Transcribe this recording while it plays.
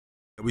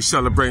We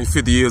celebrating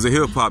 50 years of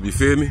hip-hop, you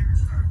feel me?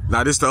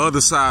 Now, this the other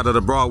side of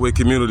the Broadway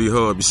Community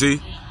Hub, you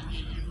see?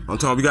 I'm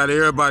talking, we got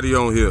everybody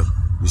on here,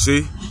 you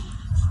see?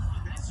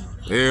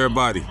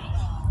 Everybody.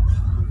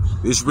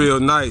 It's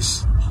real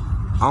nice.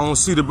 I don't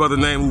see the brother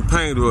named who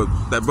painted or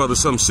that brother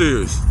something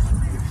serious.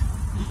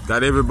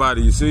 Got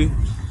everybody, you see?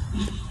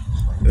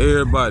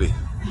 Everybody.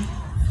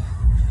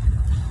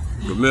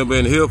 Remember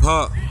in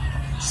hip-hop,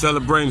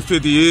 celebrating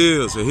 50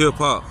 years of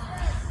hip-hop.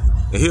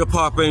 And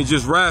hip-hop ain't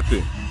just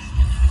rapping.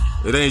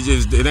 It ain't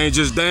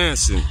just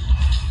dancing.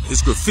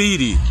 It's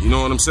graffiti, you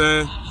know what I'm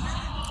saying?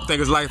 I think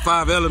it's like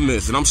 5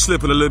 elements, and I'm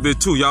slipping a little bit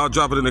too. Y'all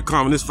drop it in the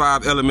comments. There's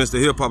 5 elements to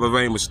hip-hop if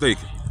I ain't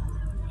mistaken.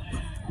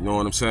 You know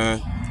what I'm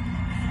saying?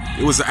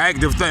 It was an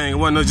active thing. It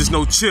wasn't just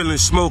no chilling,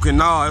 smoking.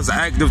 Nah, it was an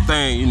active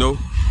thing, you know?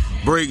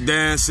 Break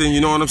dancing, you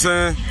know what I'm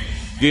saying?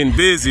 Getting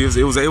busy.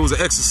 It was an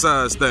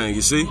exercise thing,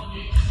 you see?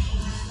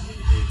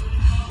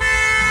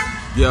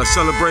 Yeah,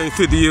 celebrating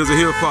 50 years of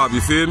hip-hop,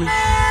 you feel me?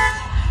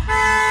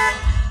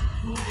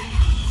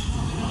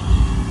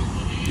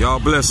 Y'all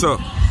bless up.